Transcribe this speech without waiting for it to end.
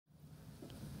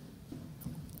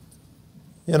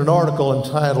In an article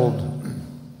entitled,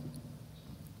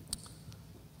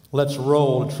 "Let's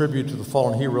Roll, a tribute to the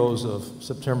fallen heroes of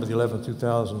September the 11th,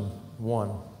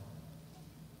 2001,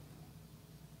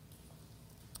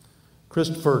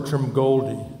 Christopher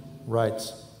Trimgoldy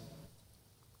writes,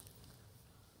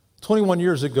 21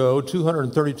 years ago,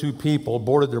 232 people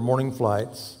boarded their morning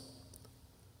flights.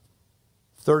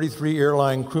 33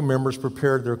 airline crew members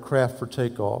prepared their craft for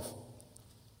takeoff.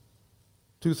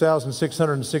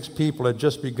 2,606 people had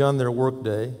just begun their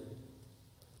workday.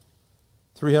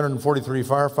 343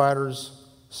 firefighters,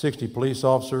 60 police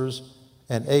officers,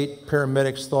 and 8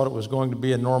 paramedics thought it was going to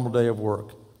be a normal day of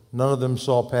work. None of them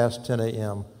saw past 10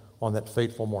 a.m. on that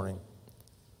fateful morning.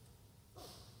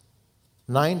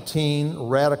 19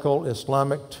 radical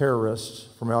Islamic terrorists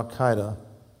from Al-Qaeda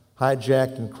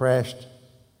hijacked and crashed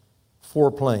 4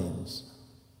 planes.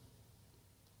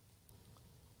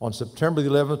 On September the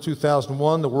 11th,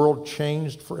 2001, the world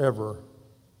changed forever.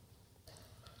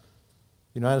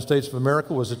 The United States of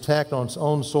America was attacked on its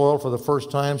own soil for the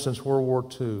first time since World War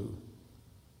II.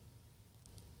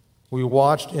 We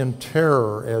watched in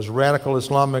terror as radical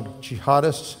Islamic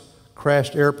jihadists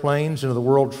crashed airplanes into the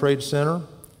World Trade Center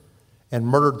and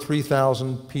murdered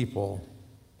 3,000 people.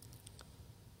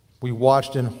 We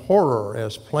watched in horror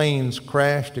as planes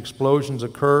crashed, explosions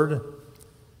occurred,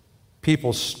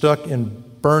 people stuck in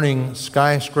burning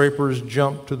skyscrapers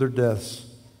jumped to their deaths.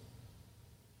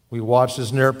 We watched as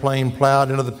an airplane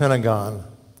plowed into the Pentagon.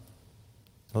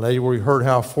 And later we heard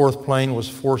how a 4th plane was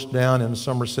forced down in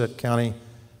Somerset County,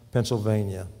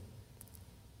 Pennsylvania.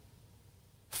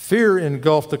 Fear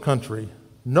engulfed the country.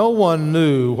 No one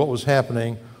knew what was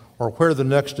happening or where the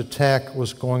next attack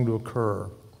was going to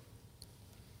occur.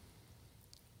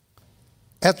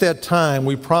 At that time,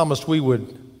 we promised we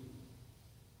would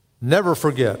never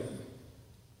forget.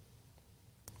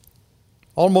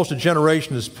 Almost a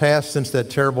generation has passed since that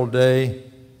terrible day,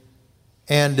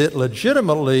 and it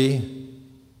legitimately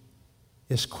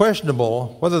is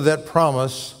questionable whether that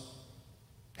promise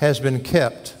has been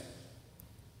kept.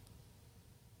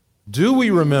 Do we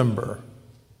remember?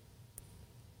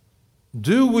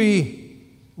 Do we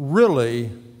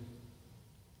really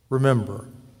remember?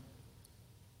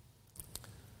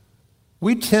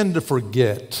 We tend to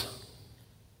forget.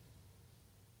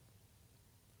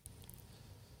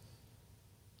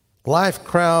 Life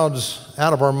crowds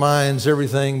out of our minds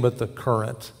everything but the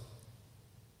current,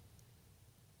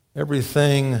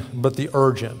 everything but the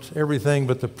urgent, everything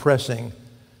but the pressing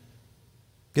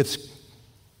gets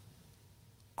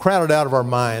crowded out of our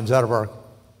minds, out of our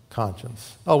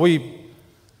conscience. Oh, we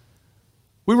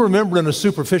remember in a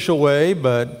superficial way,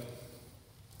 but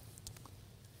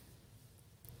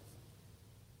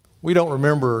we don't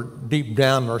remember deep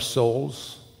down in our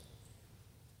souls.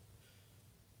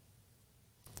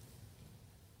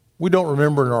 We don't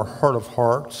remember in our heart of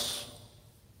hearts.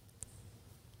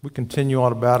 We continue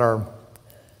on about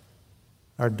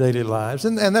our daily lives.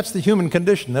 And that's the human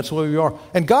condition. That's the way we are.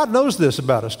 And God knows this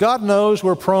about us. God knows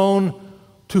we're prone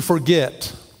to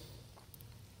forget.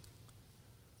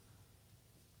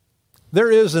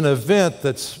 There is an event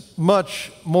that's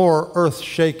much more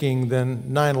earth-shaking than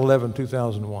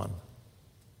 9/11/2001.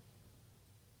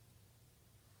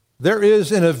 There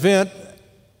is an event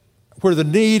where the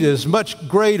need is much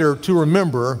greater to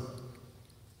remember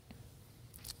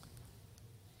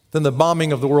than the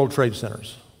bombing of the World Trade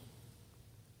Centers.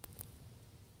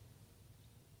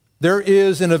 There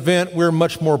is an event we're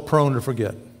much more prone to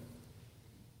forget.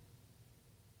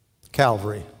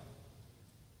 Calvary.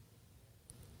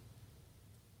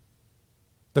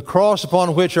 The cross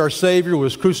upon which our Savior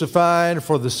was crucified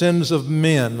for the sins of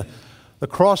men. The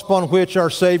cross upon which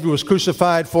our Savior was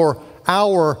crucified for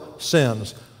our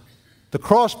sins. The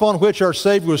cross upon which our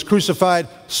Savior was crucified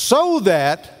so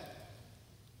that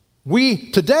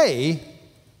we today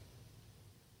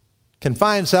can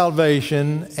find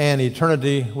salvation and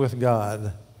eternity with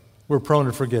God. We're prone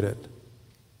to forget it.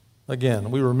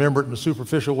 Again, we remember it in a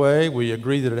superficial way. We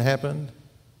agree that it happened.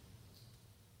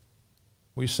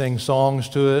 We sing songs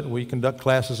to it. We conduct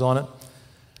classes on it.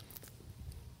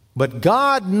 But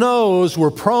God knows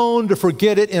we're prone to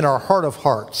forget it in our heart of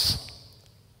hearts.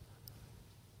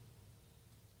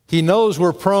 He knows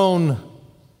we're prone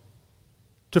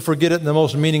to forget it in the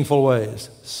most meaningful ways.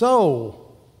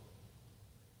 So,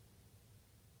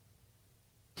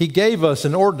 He gave us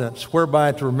an ordinance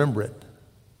whereby to remember it.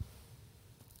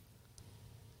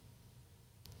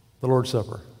 The Lord's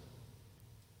Supper.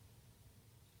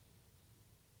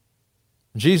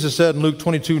 Jesus said in Luke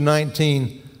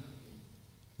 22:19,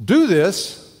 "Do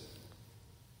this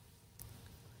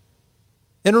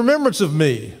in remembrance of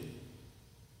me."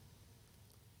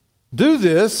 Do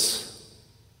this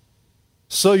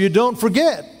so you don't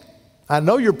forget. I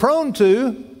know you're prone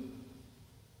to.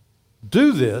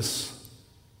 Do this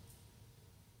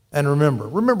and remember.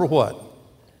 Remember what?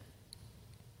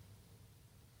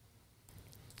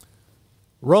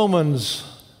 Romans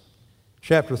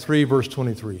chapter 3, verse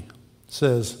 23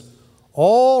 says,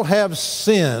 all have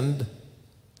sinned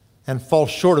and fall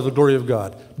short of the glory of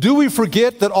God. Do we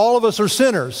forget that all of us are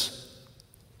sinners?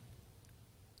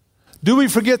 Do we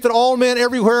forget that all men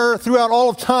everywhere throughout all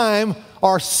of time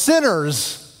are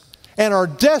sinners and are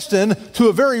destined to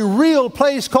a very real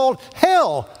place called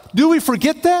hell? Do we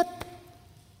forget that?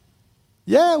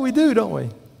 Yeah, we do, don't we?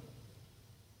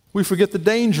 We forget the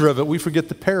danger of it. We forget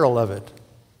the peril of it.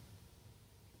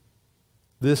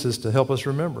 This is to help us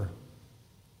remember.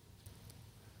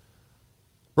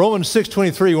 Romans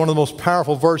 6:23, one of the most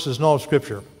powerful verses in all of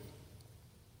Scripture.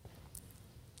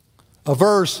 A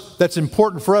verse that's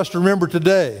important for us to remember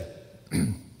today.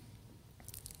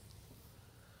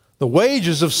 The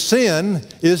wages of sin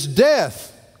is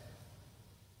death.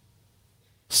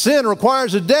 Sin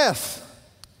requires a death.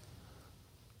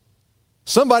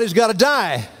 Somebody's got to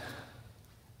die.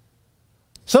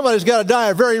 Somebody's got to die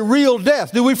a very real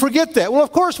death. Do we forget that? Well,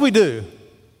 of course we do.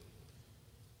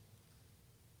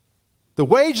 The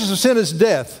wages of sin is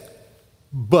death,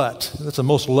 but, that's the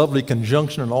most lovely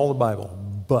conjunction in all the Bible,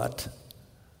 but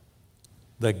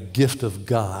the gift of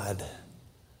God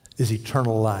is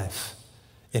eternal life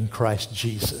in Christ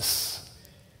Jesus.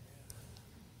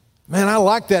 Man, I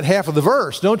like that half of the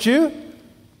verse, don't you?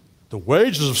 The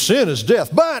wages of sin is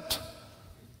death, but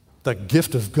the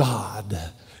gift of God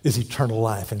is eternal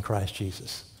life in Christ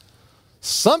Jesus.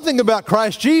 Something about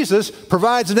Christ Jesus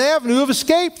provides an avenue of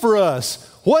escape for us.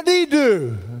 What did he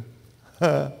do?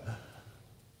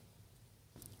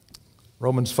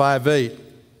 Romans 5:8.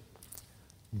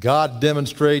 God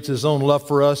demonstrates his own love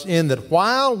for us in that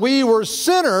while we were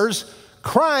sinners,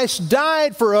 Christ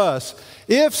died for us.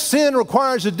 If sin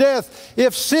requires a death,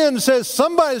 if sin says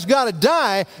somebody's got to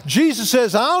die, Jesus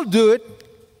says, I'll do it.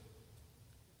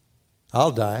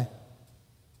 I'll die.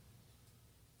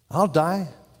 I'll die.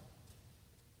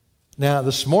 Now,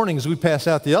 this morning as we pass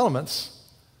out the elements,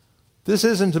 this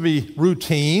isn't to be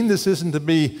routine. This isn't to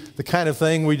be the kind of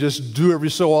thing we just do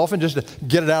every so often just to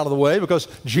get it out of the way because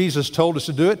Jesus told us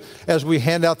to do it. As we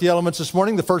hand out the elements this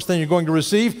morning, the first thing you're going to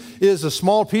receive is a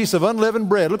small piece of unleavened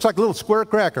bread. It looks like a little square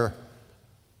cracker.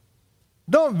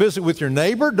 Don't visit with your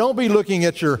neighbor. Don't be looking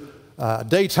at your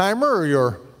day timer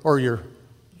or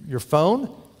your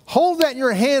phone. Hold that in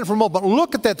your hand for a moment.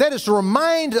 Look at that. That is to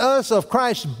remind us of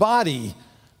Christ's body.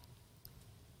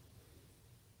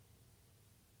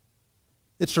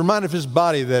 It's to remind of his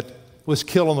body that was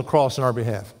killed on the cross on our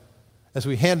behalf. As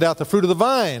we hand out the fruit of the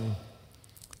vine,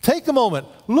 take a moment,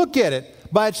 look at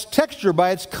it. By its texture,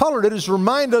 by its color, it is to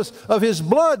remind us of his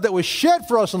blood that was shed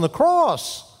for us on the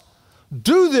cross.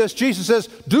 Do this, Jesus says,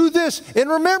 do this in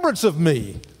remembrance of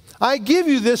me. I give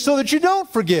you this so that you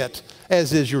don't forget,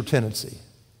 as is your tendency.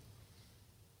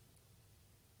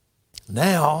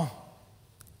 Now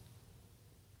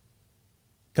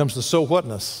comes the so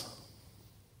whatness.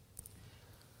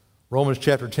 Romans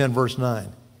chapter 10, verse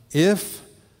 9. If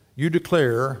you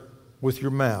declare with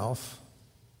your mouth,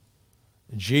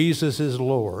 Jesus is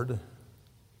Lord.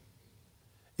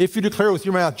 If you declare with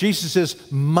your mouth, Jesus is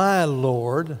my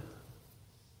Lord,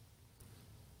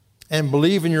 and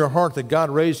believe in your heart that God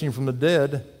raised him from the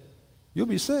dead, you'll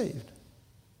be saved.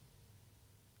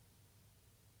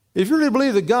 If you really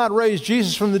believe that God raised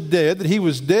Jesus from the dead, that he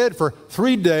was dead for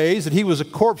 3 days, that he was a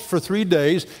corpse for 3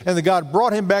 days, and that God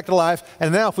brought him back to life,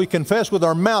 and now if we confess with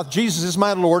our mouth, Jesus is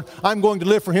my Lord, I'm going to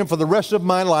live for him for the rest of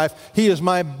my life. He is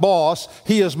my boss.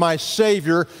 He is my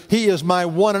Savior. He is my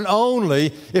one and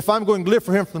only. If I'm going to live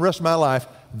for him for the rest of my life,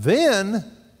 then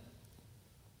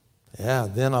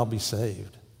I'll be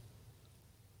saved.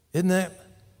 Isn't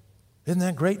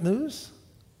that great news?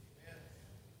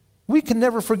 We can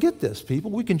never forget this,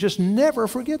 people. We can just never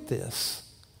forget this.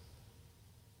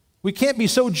 We can't be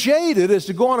so jaded as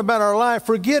to go on about our life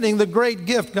forgetting the great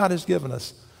gift God has given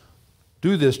us.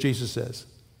 Do this, Jesus says,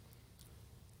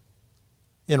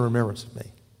 in remembrance of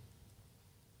me.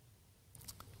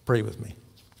 Pray with me.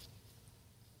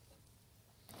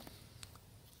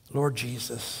 Lord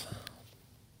Jesus,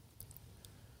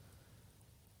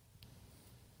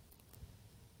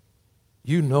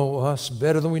 you know us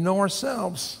better than we know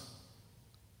ourselves.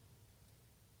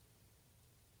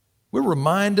 We're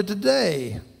reminded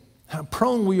today how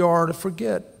prone we are to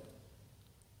forget.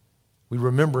 We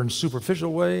remember in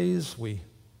superficial ways. We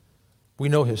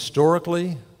know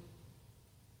historically.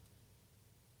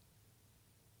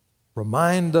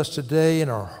 Remind us today in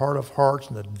our heart of hearts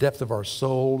and the depth of our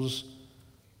souls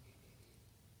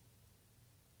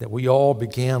that we all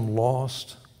began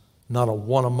lost, not a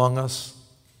one among us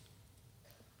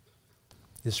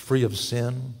is free of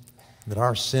sin, that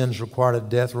our sins required a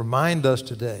death. Remind us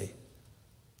today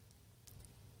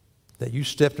that you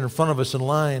stepped in front of us in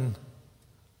line,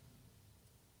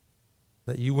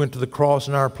 that you went to the cross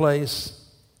in our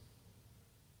place,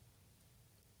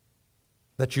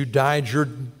 that you died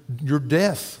your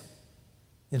death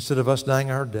instead of us dying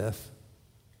our death,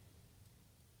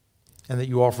 and that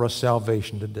you offer us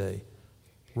salvation today.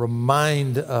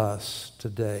 Remind us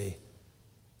today.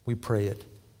 We pray it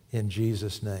in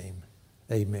Jesus' name.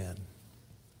 Amen.